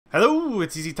Hello,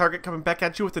 it's Eazytarget coming back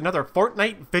at you with another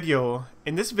Fortnite video.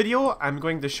 In this video, I'm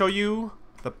going to show you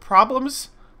the problems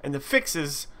and the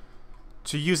fixes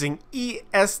to using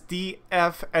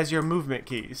ESDF as your movement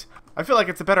keys. I feel like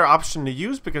it's a better option to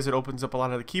use because it opens up a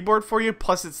lot of the keyboard for you,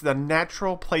 plus it's the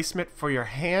natural placement for your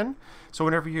hand. So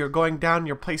whenever you're going down,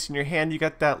 you're placing your hand, you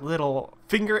got that little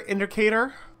finger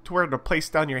indicator to where to place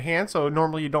down your hand. So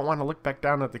normally you don't want to look back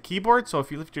down at the keyboard, so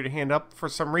if you lift your hand up for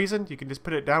some reason, you can just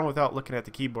put it down without looking at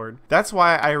the keyboard. That's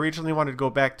why I originally wanted to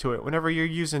go back to it. Whenever you're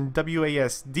using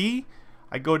WASD,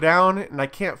 I go down and I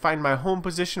can't find my home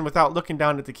position without looking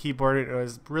down at the keyboard. It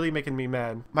was really making me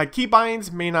mad. My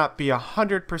keybinds may not be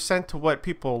 100% to what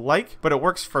people like, but it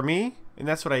works for me, and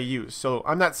that's what I use. So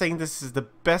I'm not saying this is the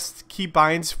best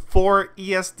keybinds for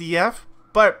ESDF,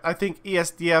 but I think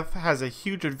ESDF has a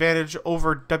huge advantage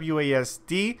over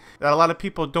WASD that a lot of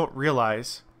people don't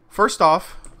realize. First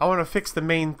off, I want to fix the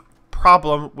main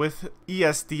problem with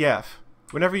ESDF.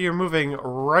 Whenever you're moving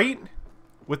right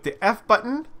with the F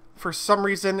button, for some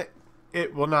reason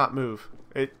it will not move.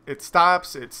 It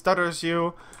stops, it stutters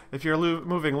you. If you're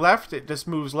moving left, it just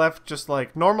moves left just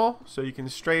like normal, so you can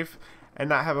strafe and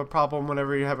not have a problem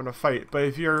whenever you're having a fight. But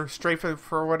if you're strafing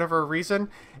for whatever reason,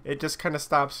 it just kind of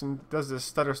stops and does this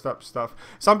stutter stop stuff.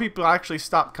 Some people actually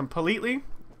stop completely,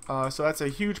 so that's a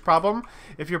huge problem.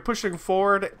 If you're pushing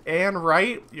forward and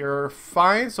right, you're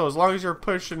fine. So as long as you're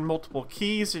pushing multiple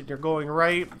keys and you're going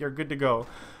right, you're good to go.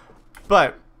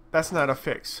 But that's not a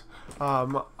fix.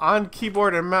 On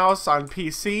keyboard and mouse on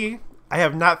PC, I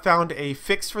have not found a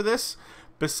fix for this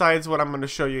besides what I'm going to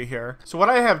show you here. So what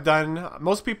I have done,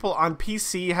 most people on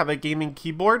PC have a gaming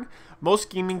keyboard.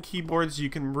 Most gaming keyboards you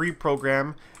can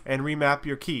reprogram and remap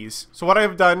your keys. So what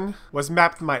I've done was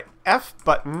mapped my F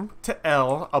button to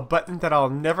L, a button that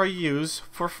I'll never use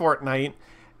for Fortnite,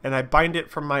 and I bind it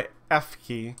from my F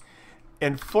key.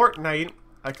 In Fortnite,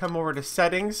 I come over to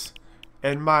settings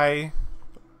and my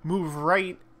move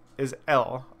right is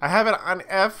L. I have it on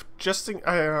F just in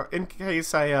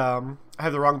case I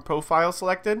have the wrong profile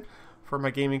selected for my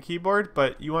gaming keyboard,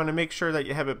 but you want to make sure that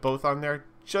you have it both on there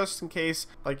just in case,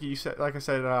 like I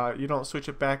said, you don't switch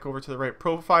it back over to the right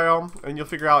profile, and you'll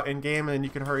figure out in game, and then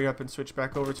you can hurry up and switch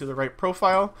back over to the right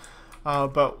profile.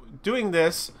 But doing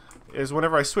this is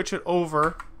whenever I switch it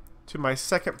over to my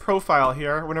second profile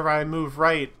here, whenever I move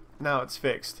right, now it's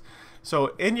fixed.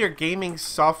 So in your gaming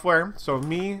software, so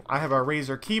me, I have a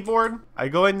Razer keyboard. I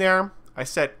go in there, I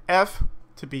set F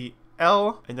to be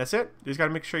L, and that's it. You just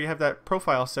gotta make sure you have that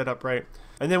profile set up right.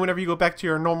 And then whenever you go back to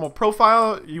your normal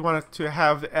profile, you want it to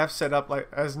have the F set up like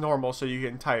as normal so you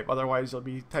can type. Otherwise, you'll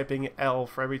be typing L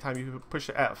for every time you push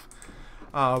the F.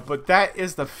 But that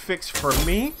is the fix for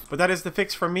me.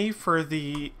 For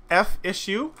the F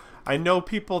issue. I know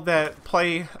people that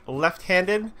play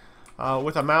left-handed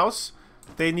with a mouse.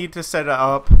 They need to set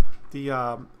up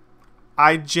the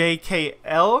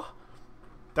IJKL.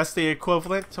 That's the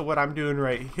equivalent to what I'm doing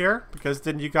right here, because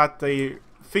then you got the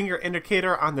finger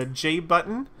indicator on the J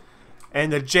button,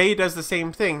 and the J does the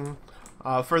same thing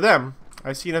for them.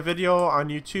 I've seen a video on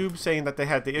YouTube saying that they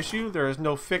had the issue. There is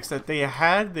no fix that they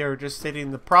had. They were just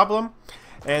stating the problem,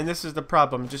 and this is the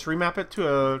problem. Just remap it to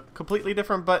a completely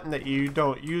different button that you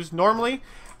don't use normally,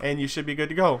 and you should be good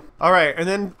to go. Alright, and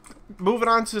then moving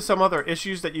on to some other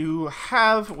issues that you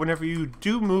have whenever you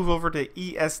do move over to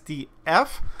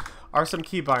ESDF are some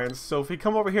keybinds. So if we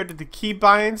come over here to the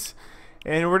keybinds,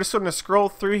 and we're just going to scroll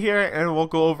through here and we'll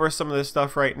go over some of this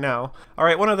stuff right now.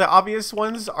 Alright, one of the obvious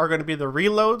ones are going to be the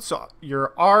reload. So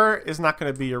your R is not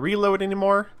going to be your reload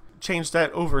anymore. Change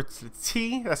that over to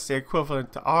T. That's the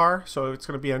equivalent to R. So it's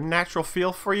going to be a natural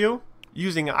feel for you.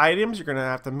 Using items, you're going to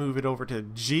have to move it over to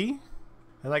G.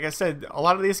 And like I said, a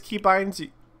lot of these keybinds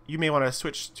you may want to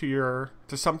switch to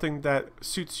something that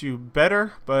suits you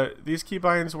better, but these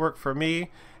keybinds work for me,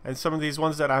 and some of these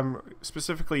ones that I'm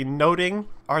specifically noting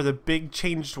are the big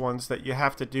changed ones that you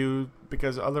have to do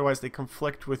because otherwise they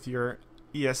conflict with your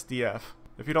ESDF.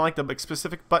 If you don't like the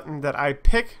specific button that I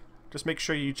pick, just make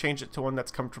sure you change it to one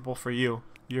that's comfortable for you.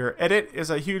 Your edit is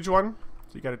a huge one,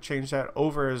 so you got to change that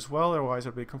over as well, otherwise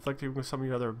it'll be conflicting with some of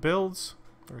your other builds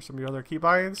or some of your other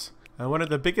keybinds. And one of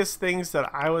the biggest things that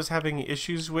I was having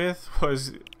issues with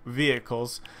was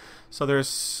vehicles. So there's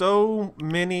so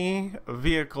many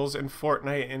vehicles in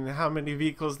Fortnite, and how many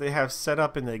vehicles they have set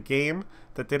up in the game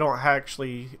that they don't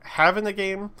actually have in the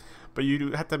game, but you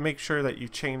do have to make sure that you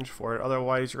change for it.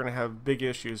 Otherwise, you're going to have big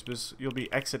issues because you'll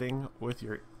be exiting with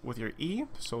your E.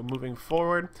 So moving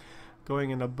forward,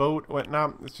 going in a boat,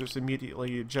 whatnot, it's just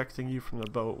immediately ejecting you from the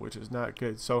boat, which is not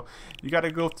good. So you got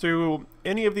to go through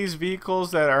any of these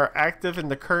vehicles that are active in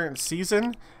the current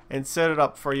season and set it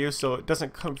up for you so it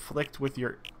doesn't conflict with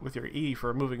your E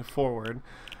for moving forward.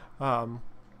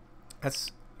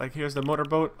 That's like, here's the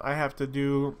motorboat. I have to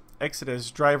do exit as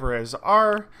driver as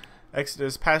R, exit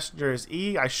as passenger as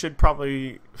E. I should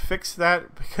probably fix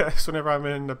that because whenever I'm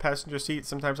in the passenger seat,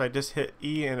 sometimes I just hit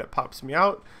E and it pops me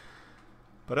out.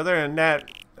 But other than that,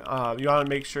 you want to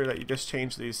make sure that you just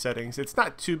change these settings. It's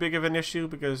not too big of an issue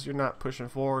because you're not pushing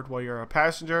forward while you're a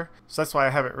passenger. So that's why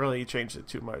I haven't really changed it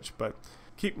too much. But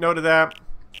keep note of that.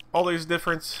 All these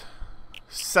different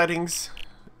settings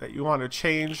that you want to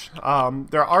change.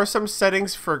 There are some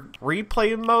settings for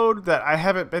replay mode that I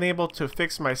haven't been able to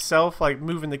fix myself, like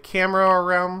moving the camera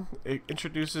around. It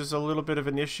introduces a little bit of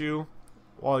an issue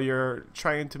while you're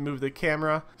trying to move the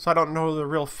camera. So I don't know the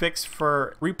real fix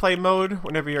for replay mode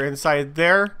whenever you're inside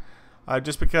there,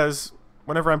 just because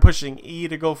whenever I'm pushing E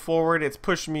to go forward, it's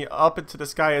pushing me up into the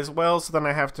sky as well, so then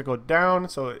I have to go down.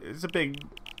 So it's a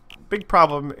big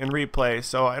problem in replay.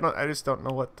 So I just don't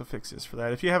know what the fix is for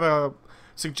that. If you have a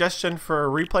suggestion for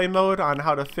replay mode on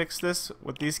how to fix this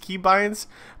with these keybinds,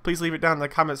 please leave it down in the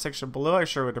comment section below. I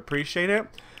sure would appreciate it.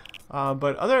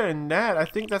 But other than that, I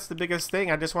think that's the biggest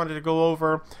thing. I just wanted to go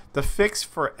over the fix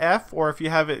for F, or if you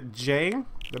have it J.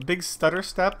 The big stutter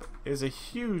step is a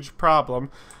huge problem.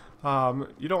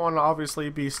 You don't want to obviously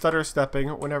be stutter stepping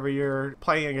whenever you're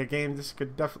playing a game. This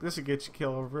could get you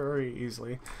killed very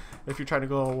easily if you're trying to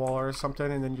go to a wall or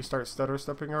something and then you start stutter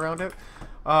stepping around it.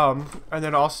 And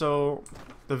then also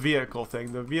the vehicle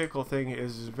thing. The vehicle thing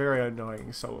is very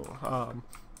annoying. So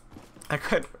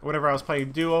whenever I was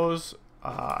playing duos,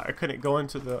 I couldn't go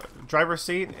into the driver's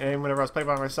seat, and whenever I was playing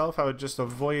by myself, I would just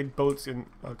avoid boats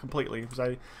completely because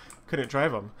I couldn't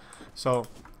drive them. So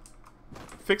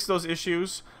fix those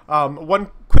issues.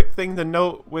 One quick thing to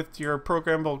note with your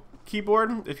programmable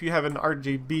keyboard: if you have an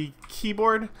RGB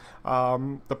keyboard,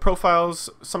 the profiles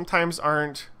sometimes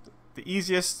aren't the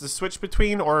easiest to switch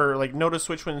between, or like notice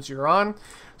which ones you're on.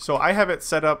 So I have it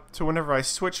set up to whenever I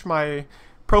switch my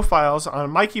profiles on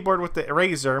my keyboard with the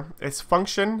eraser, it's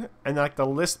function and like the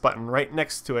list button right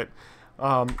next to it.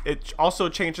 It also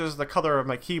changes the color of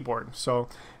my keyboard. So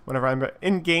whenever I'm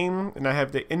in game and I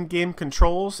have the in-game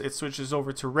controls, it switches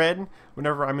over to red.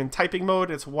 Whenever I'm in typing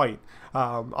mode, it's white.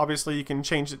 Obviously you can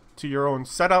change it to your own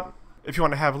setup. If you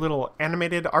want to have a little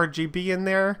animated RGB in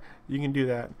there, you can do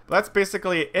that. But that's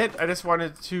basically it. I just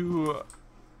wanted to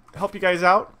help you guys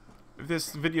out. If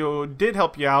this video did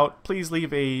help you out, please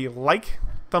leave a like,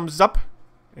 thumbs up,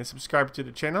 and subscribe to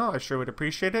the channel. I sure would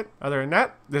appreciate it. Other than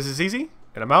that, this is Eazy,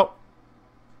 and I'm out.